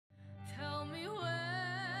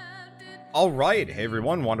Alright, hey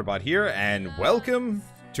everyone, Wanderbot here, and welcome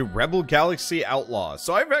to Rebel Galaxy Outlaw.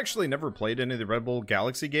 So I've actually never played any of the Rebel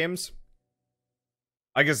Galaxy games.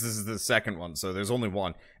 I guess this is the second one, so there's only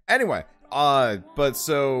one. Anyway, but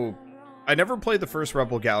so, I never played the first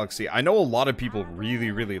Rebel Galaxy. I know a lot of people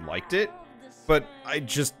really liked it, but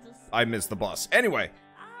I missed the bus. Anyway,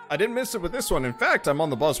 I didn't miss it with this one. In fact, I'm on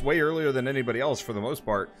the bus way earlier than anybody else for the most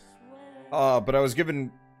part. But I was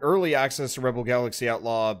given early access to Rebel Galaxy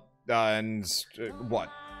Outlaw, and what,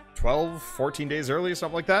 12, 14 days early,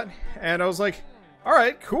 something like that. And I was like,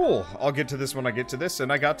 alright, cool. I'll get to this when I get to this,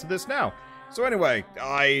 and I got to this now. So anyway,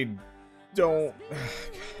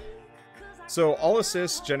 So all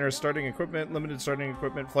assists, generous starting equipment, limited starting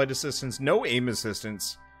equipment, flight assistance, no aim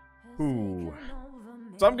assistance. Ooh.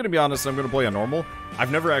 So I'm gonna be honest, I'm gonna play on normal.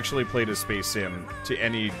 I've never actually played a space sim to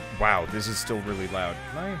any... Wow, this is still really loud.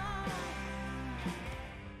 Can I...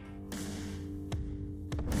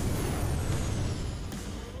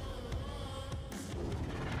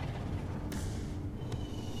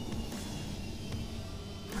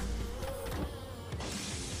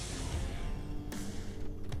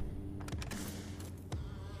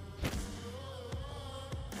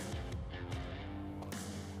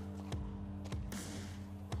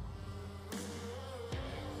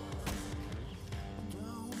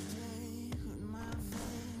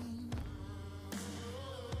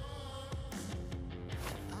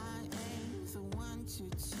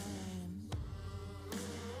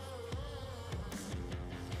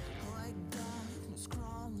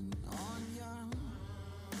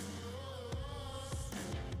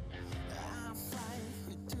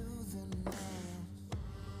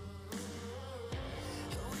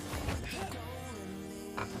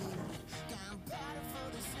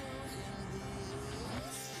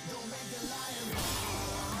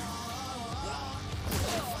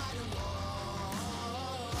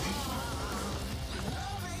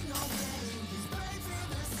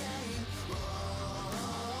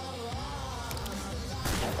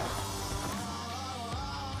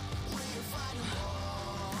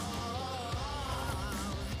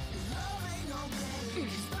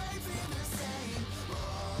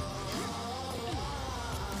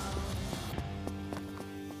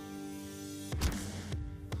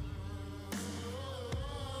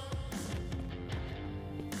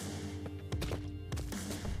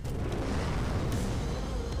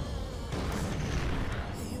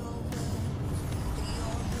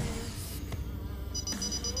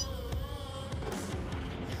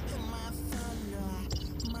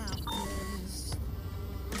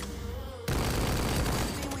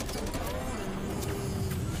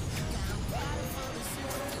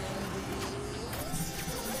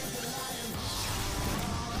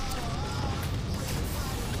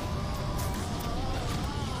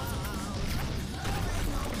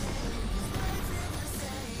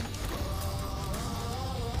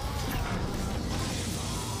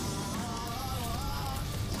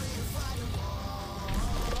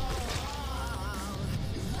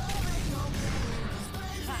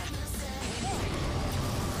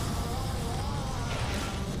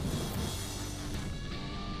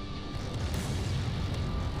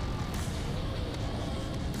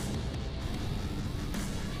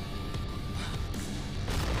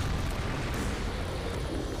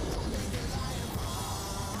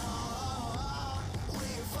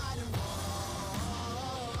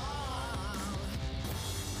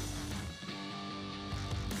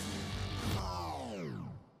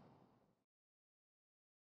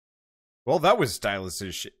 Well, that was stylish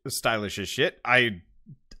as shit. I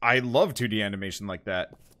love 2D animation like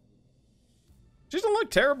that. Just don't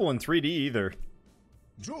look terrible in 3D either.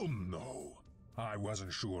 Juno, I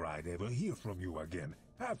wasn't sure I'd ever hear from you again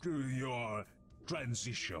after your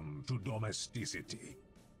transition to domesticity.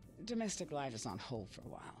 Domestic life is on hold for a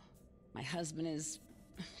while. My husband is...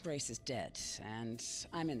 Brace is dead, and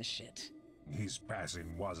I'm in the shit. His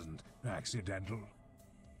passing wasn't accidental?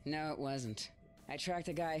 No, it wasn't. I tracked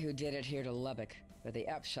the guy who did it here to Lubbock, but the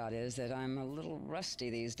upshot is that I'm a little rusty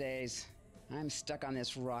these days. I'm stuck on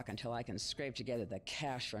this rock until I can scrape together the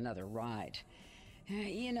cash for another ride.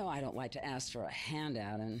 You know I don't like to ask for a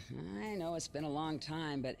handout, and I know it's been a long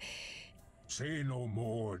time, but... Say no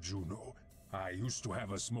more, Juno. I used to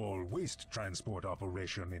have a small waste transport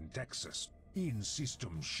operation in Texas.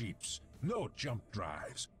 In-system sheets, no jump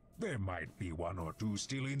drives. There might be one or two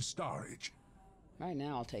still in storage. Right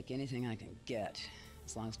now I'll take anything I can get,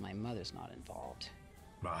 as long as my mother's not involved.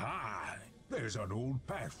 Aha! There's an old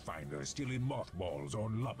Pathfinder still in mothballs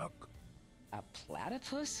on Lubbock. A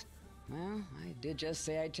platypus? Well, I did just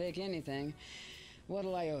say I'd take anything.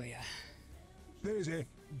 What'll I owe you? There's a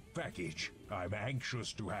package I'm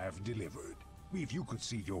anxious to have delivered. If you could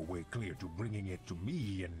see your way clear to bringing it to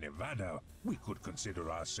me in Nevada, we could consider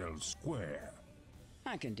ourselves square.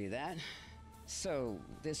 I can do that. So,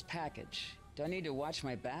 this package, do I need to watch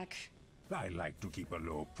my back? I like to keep a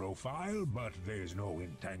low profile, but there's no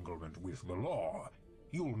entanglement with the law.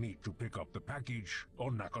 You'll need to pick up the package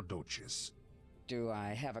on Nacogdoches. Do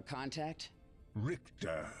I have a contact?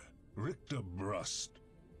 Richter Brust.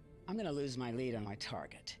 I'm gonna lose my lead on my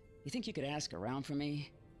target. You think you could ask around for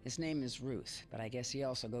me? His name is Ruth, but I guess he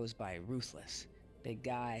also goes by Ruthless. Big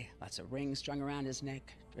guy, lots of rings strung around his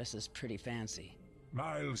neck, dresses pretty fancy.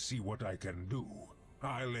 I'll see what I can do.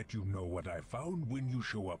 I'll let you know what I found when you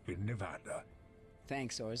show up in Nevada.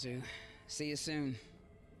 Thanks, Orzu. See you soon.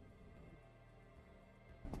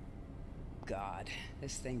 God,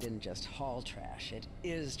 this thing didn't just haul trash, it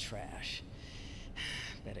is trash.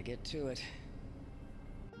 Better get to it.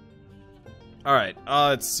 Alright,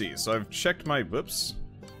 let's see. So I've checked my... Whoops.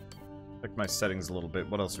 Checked my settings a little bit.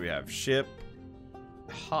 What else do we have? Ship.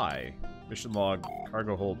 Hi. Mission log.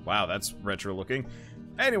 Cargo hold. Wow, that's retro looking.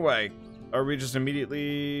 Anyway, are we just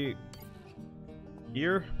immediately...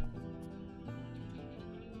 here?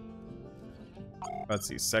 Let's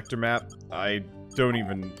see. Sector map. I don't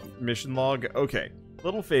even... Mission log. Okay.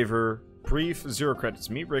 Little favor. Brief. 0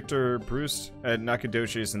 credits. Meet Richter, Bruce, and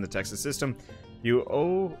Nacogdoches in the Texas system. You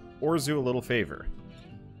owe Orzu a little favor.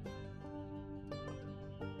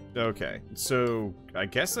 Okay, so I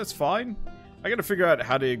guess that's fine. I gotta figure out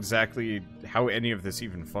how any of this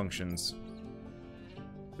even functions.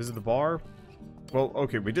 Visit the bar? Well,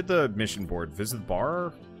 okay, we did the mission board. Visit the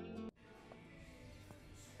bar?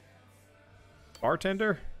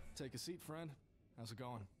 Bartender? Take a seat, friend. How's it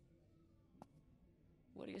going?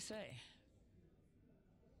 What do you say?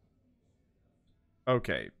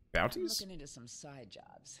 Okay, I'm bounties? looking into some side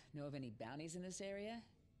jobs. Know of any bounties in this area?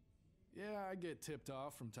 Yeah, I get tipped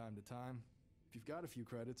off from time to time. If you've got a few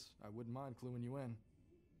credits, I wouldn't mind cluing you in.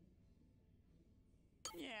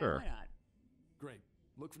 Yeah, Sure. why not? Great.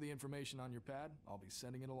 Look for the information on your pad. I'll be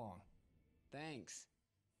sending it along. Thanks.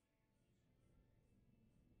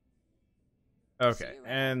 Okay,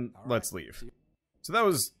 and let's leave. So that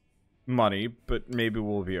was money, but maybe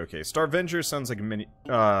we'll be okay. Starvenger sounds like a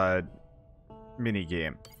mini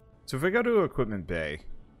game. So if I go to Equipment Bay,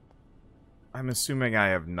 I'm assuming I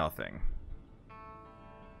have nothing.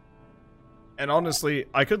 And honestly,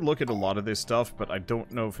 I could look at a lot of this stuff, but I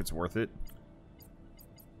don't know if it's worth it.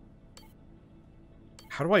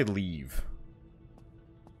 How do I leave?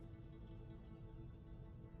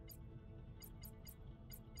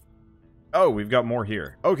 Oh, we've got more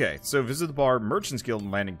here. Okay, so visit the bar, Merchant's Guild,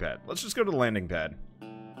 and landing pad. Let's just go to the landing pad.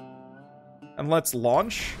 And let's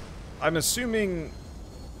launch. I'm assuming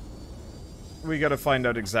we gotta find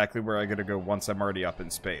out exactly where I gotta go once I'm already up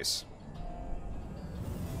in space.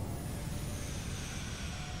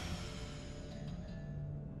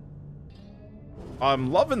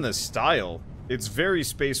 I'm loving this style. It's very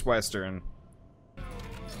space western.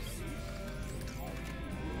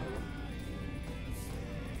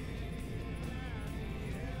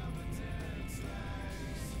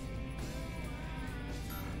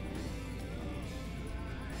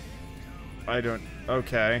 I don't...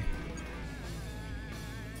 Okay.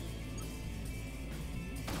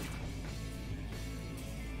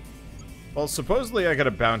 Well, supposedly I got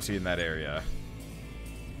a bounty in that area.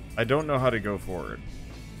 I don't know how to go forward.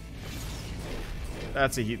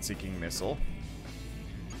 That's a heat-seeking missile.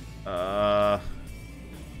 How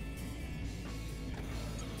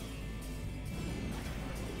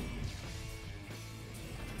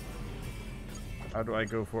do I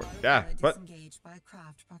go for... Yeah, but... By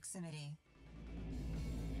craft proximity.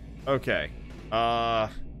 Okay. Yeah,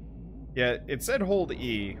 it said hold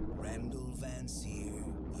E. Randall Van Seer,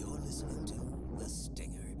 you're listening to The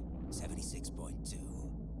Stinger, 76.2.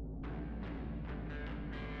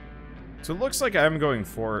 So it looks like I'm going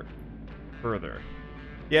for further.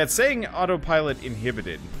 Yeah, it's saying autopilot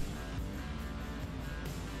inhibited.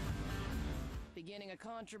 Beginning a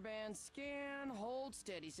contraband scan. Hold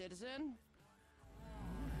steady, citizen.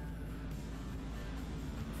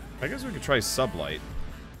 I guess we could try sublight.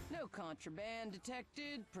 No contraband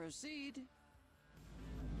detected. Proceed.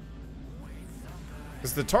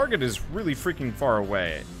 Because the target is really freaking far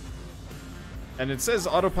away. And it says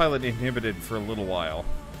autopilot inhibited for a little while.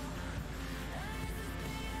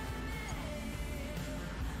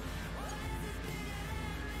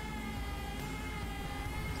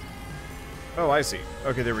 Oh, I see.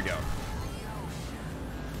 Okay, there we go.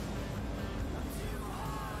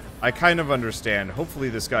 I kind of understand. Hopefully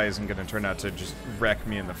this guy isn't going to turn out to just wreck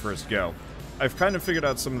me in the first go. I've kind of figured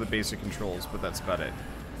out some of the basic controls, but that's about it.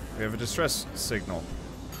 We have a distress signal.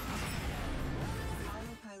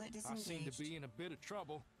 Autopilot I seem to disengaged. be in a bit of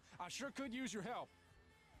trouble. I sure could use your help.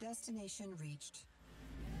 Destination reached.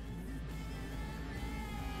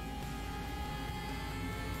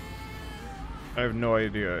 I have no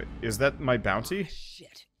idea. Is that my bounty?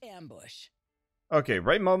 Shit. Ambush. Okay,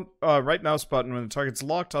 right mouse button when the target's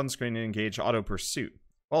locked on screen and engage auto pursuit.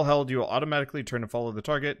 While held, you will automatically turn to follow the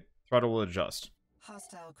target. Throttle will adjust.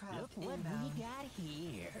 Hostile craft Look what inbound. we got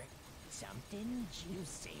here. Something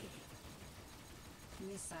juicy.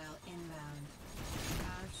 Missile inbound.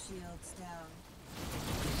 Our shields down.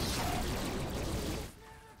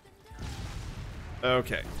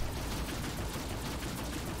 Okay.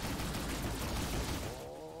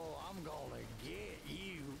 Oh, I'm gonna get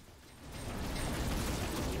you.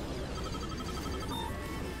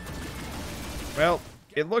 Well,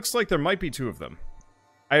 it looks like there might be two of them.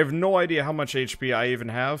 I have no idea how much HP I even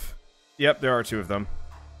have. Yep, there are two of them.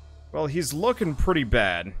 Well, he's looking pretty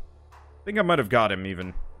bad. I think I might have got him,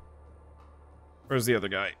 even. Where's the other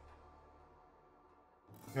guy?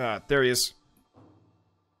 Ah, there he is.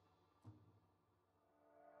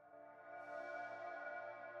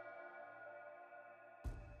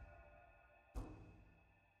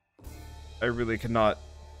 I really cannot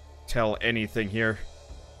tell anything here.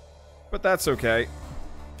 But that's okay.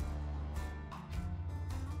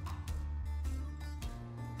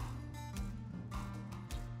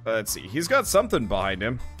 Let's see. He's got something behind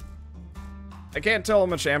him. I can't tell how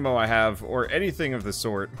much ammo I have, or anything of the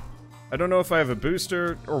sort. I don't know if I have a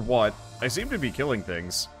booster, or what. I seem to be killing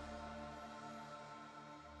things.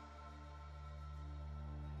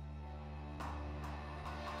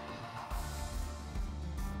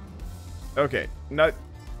 Okay, no.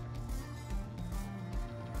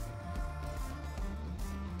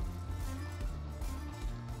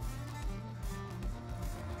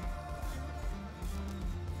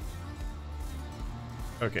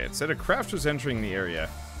 Okay, it said a craft was entering the area.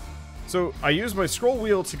 So, I used my scroll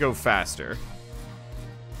wheel to go faster.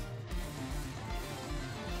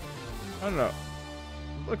 I don't know.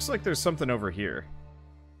 Looks like there's something over here.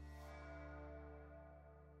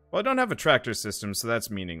 Well, I don't have a tractor system, so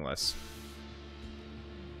that's meaningless.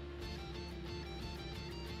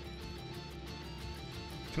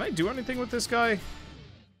 Can I do anything with this guy?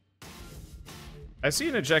 I see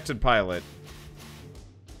an ejected pilot.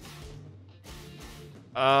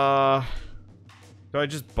 Do I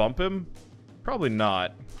just bump him? Probably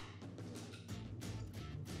not.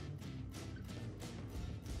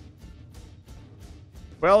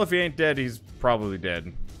 Well, if he ain't dead, he's probably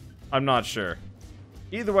dead. I'm not sure.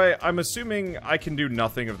 Either way, I'm assuming I can do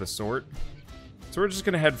nothing of the sort. So we're just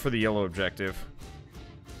gonna head for the yellow objective.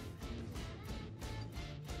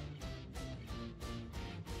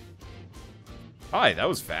 Hi, that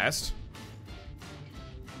was fast.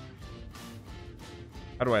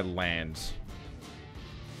 How do I land?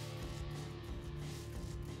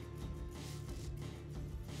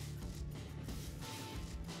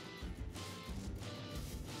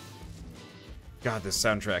 God, this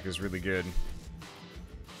soundtrack is really good.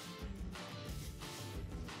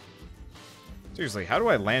 Seriously, how do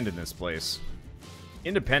I land in this place?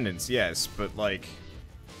 Independence, yes, but like...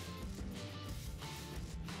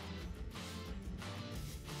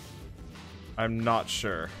 I'm not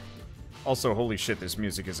sure. Also, holy shit, this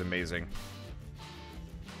music is amazing.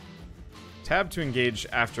 Tab to engage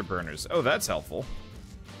afterburners. Oh, that's helpful.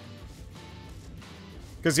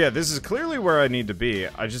 Because, yeah, this is clearly where I need to be.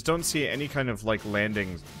 I just don't see any kind of, like,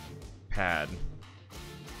 landing pad.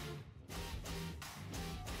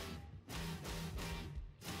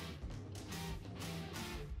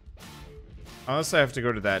 Unless I have to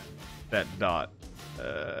go to that dot.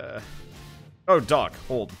 Oh, dock.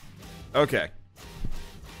 Hold. Okay.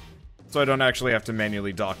 So I don't actually have to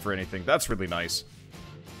manually dock for anything. That's really nice.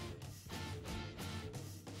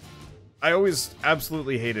 I always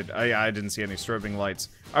absolutely hated... I didn't see any strobing lights.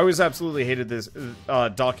 I always absolutely hated this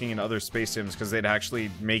docking in other space sims because they'd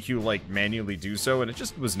actually make you, like, manually do so, and it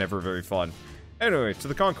just was never very fun. Anyway, to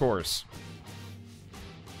the concourse.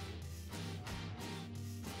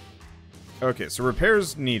 Okay, so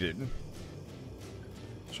repairs needed.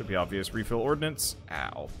 Should be obvious. Refill ordnance.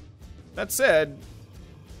 Ow. That said...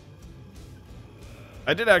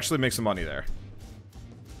 I did actually make some money there.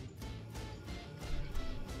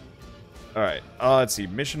 Alright, let's see.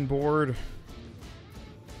 Mission board.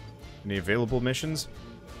 Any available missions?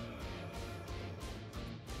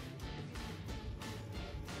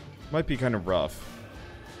 Might be kind of rough.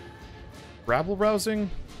 Rabble rousing?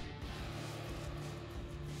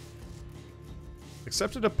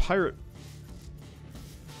 Accepted a pirate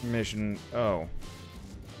mission. Oh.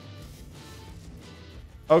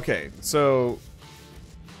 Okay, so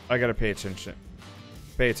I gotta pay attention.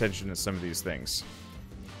 Pay attention to some of these things.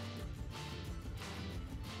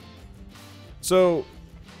 So,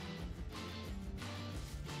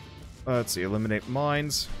 let's see, eliminate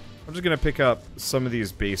mines. I'm just gonna pick up some of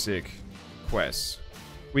these basic quests.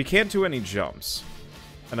 We can't do any jumps,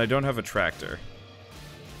 and I don't have a tractor.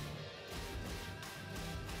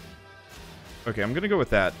 Okay, I'm gonna go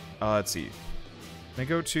with that. Let's see. Can I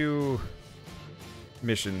go to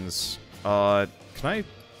missions? Can I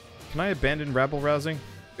abandon rabble rousing?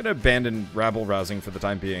 I'm gonna abandon rabble rousing for the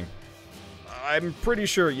time being. I'm pretty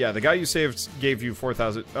sure, yeah, the guy you saved gave you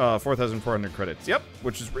 4,400 credits. Yep,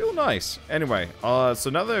 which is real nice. Anyway, so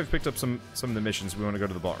now that I've picked up some of the missions, we want to go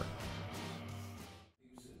to the bar.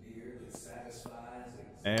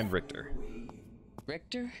 And Richter.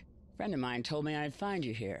 Richter? Friend of mine told me I'd find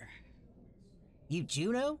you here. You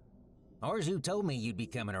Juno? Orzu told me you'd be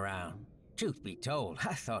coming around. Truth be told,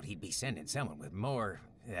 I thought he'd be sending someone with more,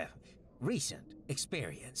 recent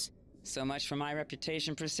experience. So much for my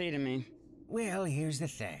reputation preceding me. Well, here's the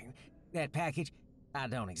thing. That package, I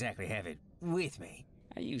don't exactly have it with me.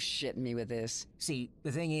 Are you shitting me with this? See,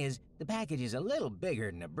 the thing is, the package is a little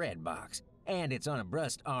bigger than a bread box, and it's on a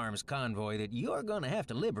Brust Arms convoy that you're gonna have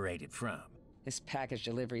to liberate it from. This package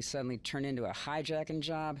delivery suddenly turned into a hijacking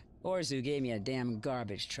job? Orzu gave me a damn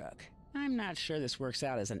garbage truck. I'm not sure this works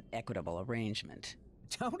out as an equitable arrangement.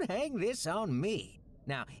 Don't hang this on me.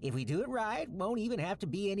 Now, if we do it right, won't even have to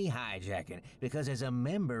be any hijacking, because as a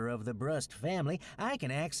member of the Brust family, I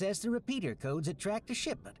can access the repeater codes that track the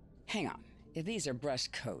shipment. Hang on. If these are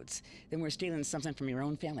Brust codes, then we're stealing something from your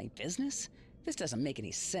own family business? This doesn't make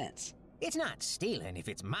any sense. It's not stealing if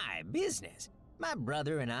it's my business. My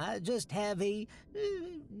brother and I just have a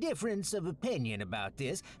difference of opinion about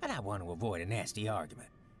this, and I want to avoid a nasty argument.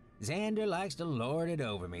 Xander likes to lord it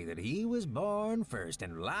over me that he was born first,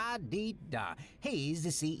 and la-dee-da, he's the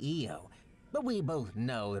CEO. But we both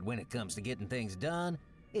know that when it comes to getting things done,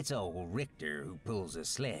 it's old Richter who pulls the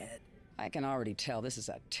sled. I can already tell this is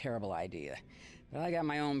a terrible idea, but I got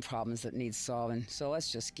my own problems that need solving, so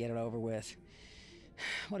let's just get it over with.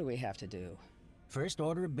 What do we have to do? First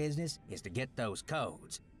order of business is to get those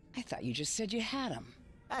codes. I thought you just said you had them.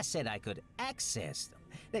 I said I could access them.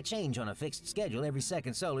 They change on a fixed schedule every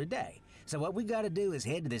second solar day. So what we gotta do is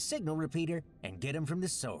head to the signal repeater and get them from the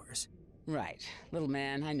source. Right. Little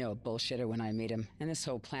man, I know a bullshitter when I meet him, and this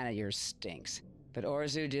whole planet of yours stinks. But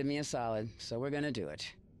Orzu did me a solid, so we're gonna do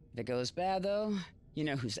it. If it goes bad, though, you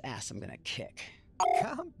know whose ass I'm gonna kick.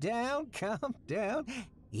 Calm down, calm down.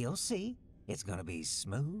 You'll see. It's gonna be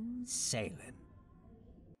smooth sailing.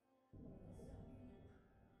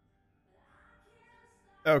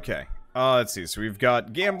 Okay. Let's see. So we've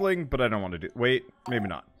got gambling, but I don't want to do... Wait, maybe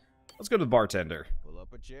not. Let's go to the bartender. Pull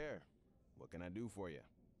up a chair. What can I do for you?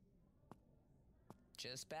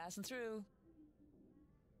 Just passing through.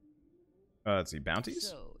 Let's see. Bounties?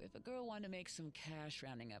 So, if a girl wanted to make some cash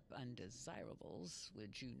rounding up undesirables,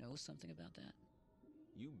 would you know something about that?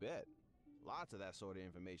 You bet. Lots of that sort of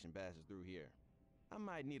information passes through here. I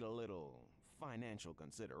might need a little financial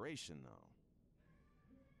consideration, though.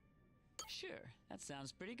 Sure, that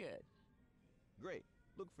sounds pretty good. Great.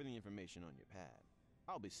 Look for the information on your pad.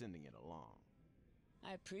 I'll be sending it along.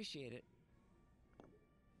 I appreciate it.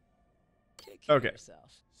 Take care Okay. of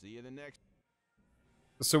yourself. See you the next...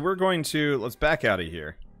 So we're going to... Let's back out of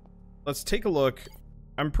here. Let's take a look.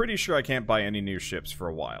 I'm pretty sure I can't buy any new ships for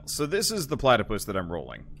a while. So this is the platypus that I'm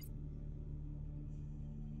rolling.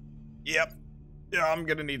 Yep. Yeah, I'm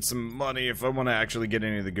gonna need some money if I want to actually get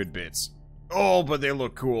any of the good bits. Oh, but they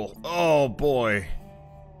look cool. Oh, boy.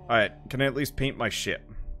 Alright, can I at least paint my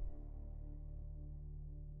ship?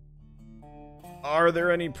 Are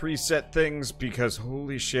there any preset things? Because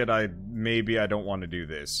holy shit, maybe I don't want to do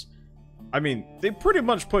this. I mean, they pretty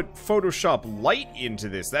much put Photoshop Light into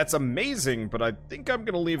this. That's amazing, but I think I'm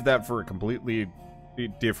gonna leave that for a completely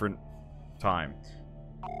different time.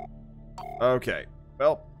 Okay,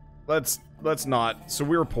 well, let's not. So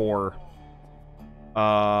we're poor.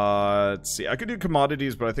 Let's see. I could do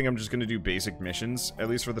commodities, but I think I'm just gonna do basic missions, at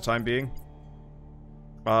least for the time being.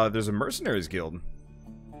 There's a mercenaries guild.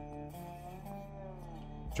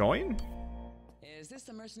 Join? Is this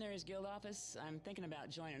the Mercenaries Guild office? I'm thinking about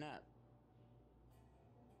joining up.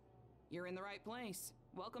 You're in the right place.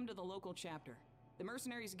 Welcome to the local chapter. The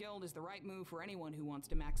Mercenaries Guild is the right move for anyone who wants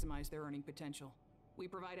to maximize their earning potential. We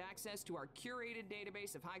provide access to our curated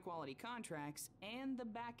database of high-quality contracts and the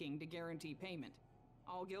backing to guarantee payment.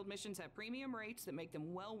 All guild missions have premium rates that make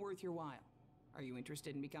them well worth your while. Are you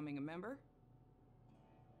interested in becoming a member?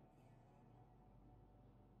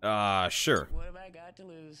 Sure. What have I got to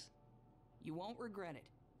lose? You won't regret it.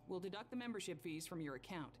 We'll deduct the membership fees from your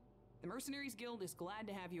account. The Mercenaries Guild is glad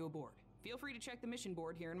to have you aboard. Feel free to check the mission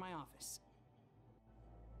board here in my office.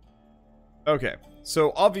 Okay,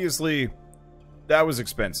 so obviously that was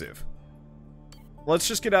expensive. Let's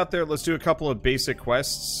just get out there, let's do a couple of basic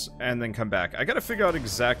quests, and then come back. I gotta figure out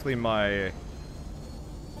exactly my...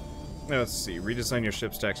 Let's see, redesign your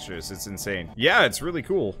ship's textures, it's insane. Yeah, it's really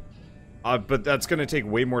cool. But that's gonna take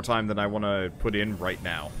way more time than I want to put in right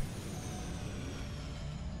now.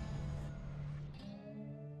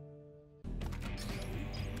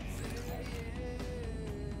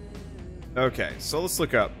 Okay, so let's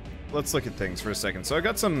look up. Let's look at things for a second. So I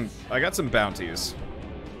got some bounties.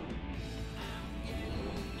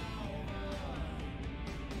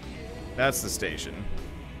 That's the station.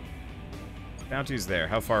 Bounty's there.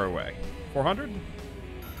 How far away? 400?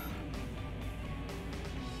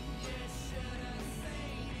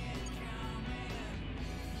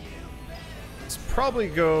 Let's probably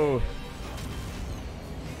go...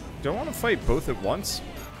 Do I want to fight both at once?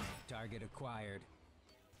 Target acquired.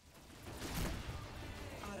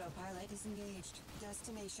 Autopilot is engaged.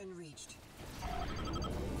 Destination reached.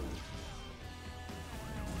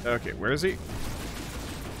 Okay, where is he?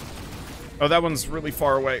 Oh, that one's really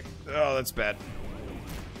far away. Oh, that's bad.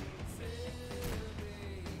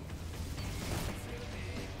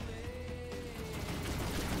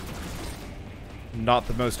 Not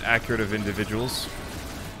the most accurate of individuals.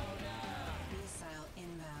 Missile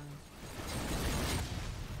inbound.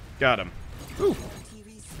 Got him. Ooh.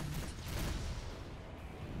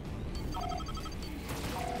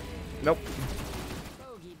 Nope.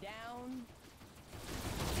 Bogey down.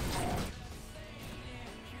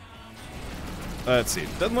 Let's see.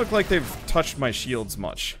 Doesn't look like they've touched my shields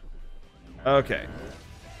much. Okay.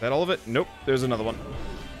 Is that all of it? Nope. There's another one.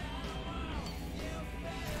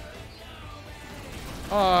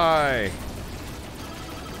 Hi. I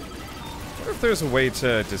wonder if there's a way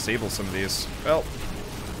to disable some of these. Well,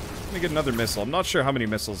 let me get another missile. I'm not sure how many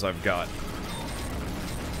missiles I've got.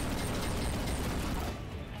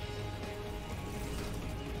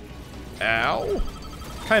 Ow.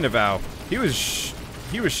 Kind of ow. He was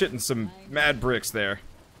shitting some mad bricks there.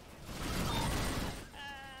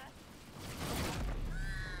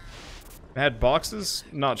 Mad boxes?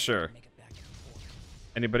 Not sure.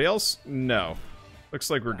 Anybody else? No. Looks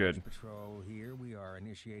like we're good. Patrol here. We are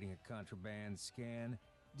initiating a contraband scan.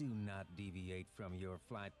 Do not deviate from your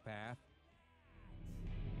flight path.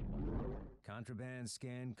 Contraband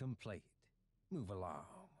scan complete. Move along.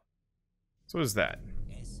 So what is that?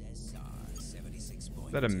 Is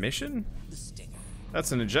that a mission?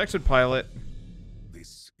 That's an ejected pilot.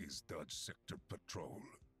 This is Dutch Sector Patrol.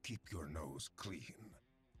 Keep your nose clean.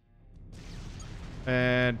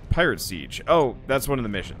 And Pirate Siege. Oh, that's one of the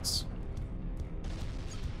missions.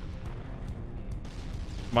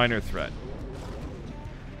 Minor threat.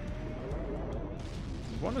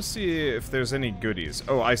 Want to see if there's any goodies.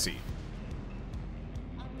 Oh, I see.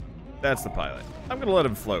 That's the pilot. I'm gonna let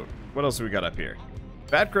him float. What else do we got up here?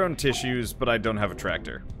 Bat-grown tissues, but I don't have a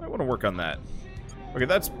tractor. I want to work on that. Okay,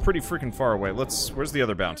 that's pretty freaking far away. Where's the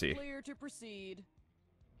other bounty? Clear to proceed.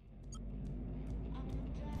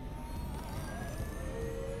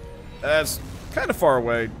 That's kind of far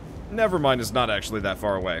away. Never mind, it's not actually that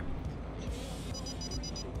far away.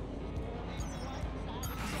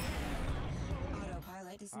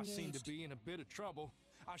 Autopilot is I seem to engaged. be in a bit of trouble.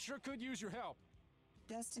 I sure could use your help.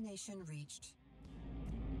 Destination reached.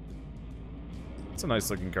 It's a nice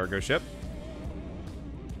looking cargo ship.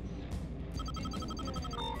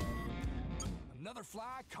 Another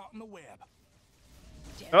fly caught in the web.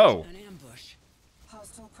 Oh. An ambush.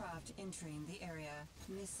 Hostile craft entering the area.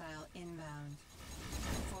 Missile inbound.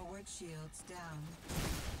 Forward shields down.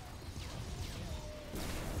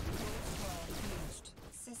 Wall breached.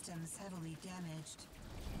 Systems heavily damaged.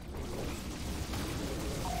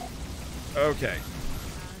 Okay.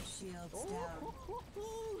 Ground shields down.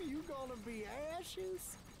 You gonna be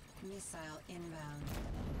ashes? Missile inbound.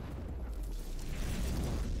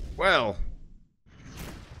 Well.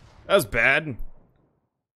 That was bad.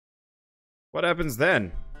 What happens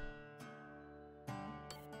then?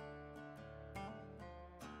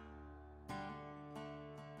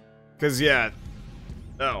 Cause yeah.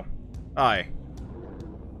 Oh. Hi.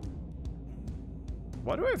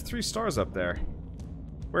 Why do I have 3 stars up there?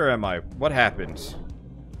 Where am I? What happened?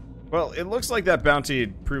 Well, it looks like that bounty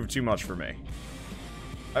proved too much for me.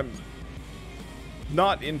 I'm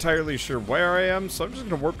not entirely sure where I am, so I'm just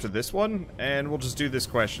gonna warp to this one, and we'll just do this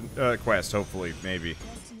quest, hopefully, maybe.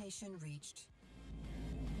 Destination reached.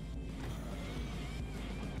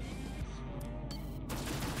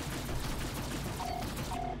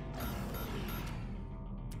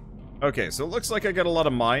 Okay, so it looks like I got a lot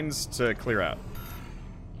of mines to clear out.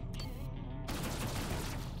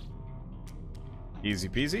 Easy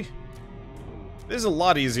peasy. This is a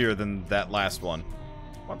lot easier than that last one.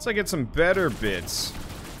 Once I get some better bits...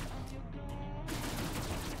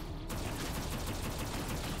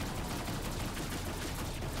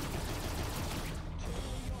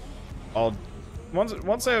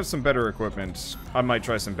 Once I have some better equipment, I might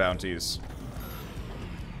try some bounties.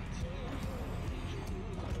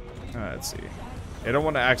 Let's see. I don't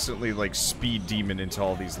want to accidentally, like, speed demon into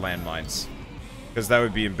all these landmines. Because that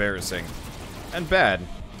would be embarrassing. And bad.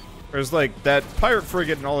 Whereas, like, that pirate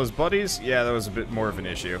frigate and all his buddies, yeah, that was a bit more of an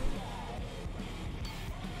issue.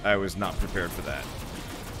 I was not prepared for that.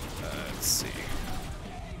 Let's see.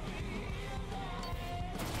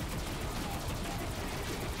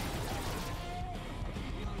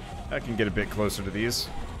 I can get a bit closer to these.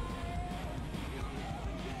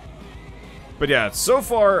 But yeah, so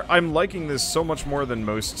far, I'm liking this so much more than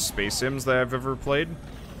most space sims that I've ever played.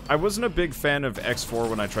 I wasn't a big fan of X4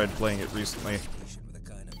 when I tried playing it recently.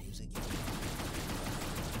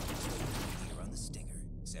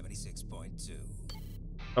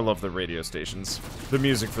 I love the radio stations. The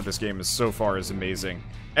music for this game is so far is amazing.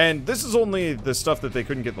 And this is only the stuff that they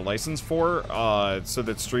couldn't get the license for, so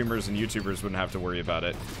that streamers and YouTubers wouldn't have to worry about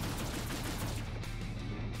it.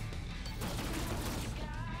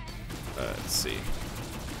 Let's see.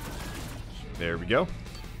 There we go.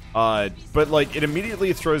 But, like, it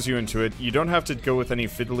immediately throws you into it. You don't have to go with any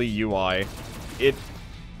fiddly UI. It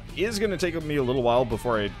is going to take me a little while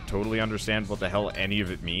before I totally understand what the hell any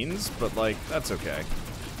of it means, but, like, that's okay.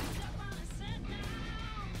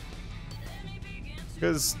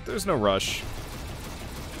 Because there's no rush.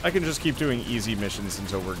 I can just keep doing easy missions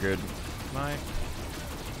until we're good. I'm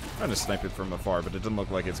trying to snipe it from afar, but it doesn't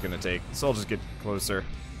look like it's going to take, so I'll just get closer.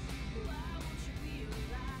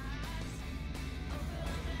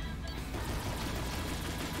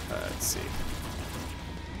 Let's see.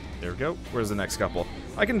 There we go. Where's the next couple?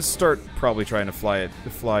 I can start probably trying to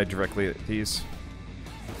fly directly at these.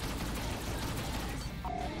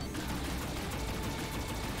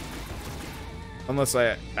 Unless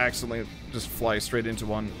I accidentally just fly straight into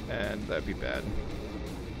one, and that'd be bad.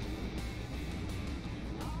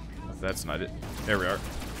 That's not it. There we are.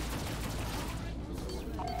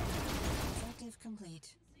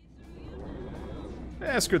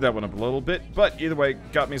 I screwed that one up a little bit, but either way,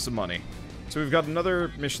 got me some money. So we've got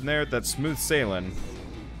another mission there that's smooth sailing.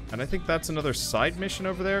 And I think that's another side mission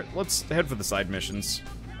over there. Let's head for the side missions.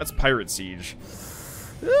 That's Pirate Siege.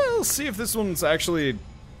 We'll see if this one's actually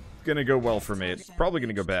gonna go well for me. It's probably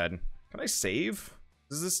gonna go bad. Can I save?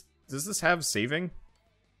 Does this have saving?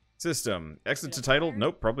 System. Exit to title?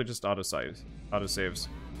 Nope, probably just auto saves.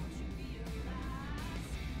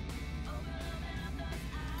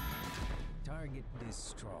 Target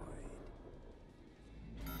destroyed.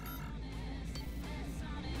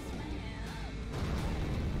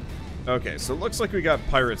 Okay, so it looks like we got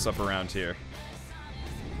pirates up around here.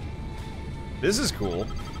 This is cool.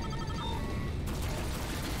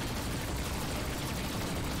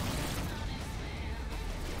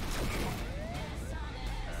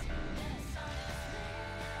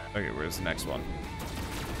 Okay, where's the next one?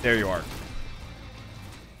 There you are.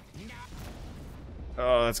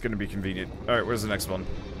 Oh, that's gonna be convenient. Alright, where's the next one?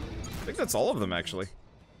 I think that's all of them, actually.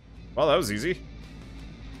 Well, that was easy.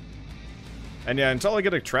 And yeah, until I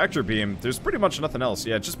get a tractor beam, there's pretty much nothing else.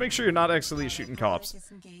 Yeah, just make sure you're not actually shooting cops.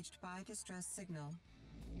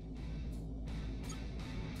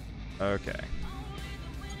 Okay.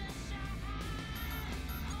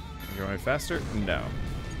 Go any faster? No.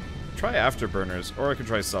 Try afterburners, or I could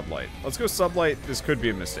try sublight. Let's go sublight. This could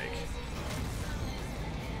be a mistake.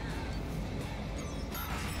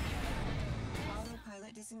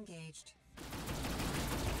 Autopilot disengaged.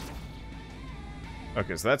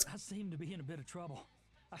 Okay, so that's... I seem to be in a bit of trouble.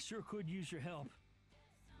 I sure could use your help.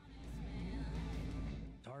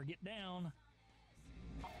 Target down.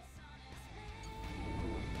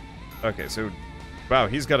 Okay, so... Wow,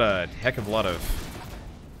 he's got a heck of a lot of...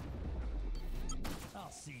 I'll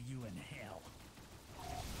see you in hell.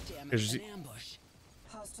 Damn it, an ambush.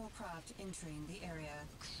 Hostile craft entering the area.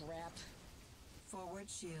 Crap. Forward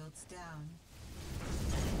shields down.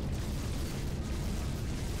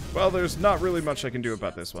 Well, there's not really much I can do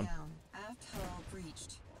about this one. Aft hull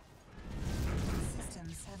breached.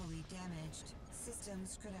 Systems heavily damaged.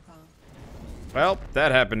 Systems critical. Well,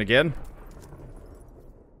 that happened again.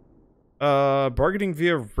 Bargaining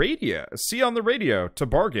via radio. See on the radio to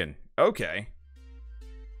bargain. Okay.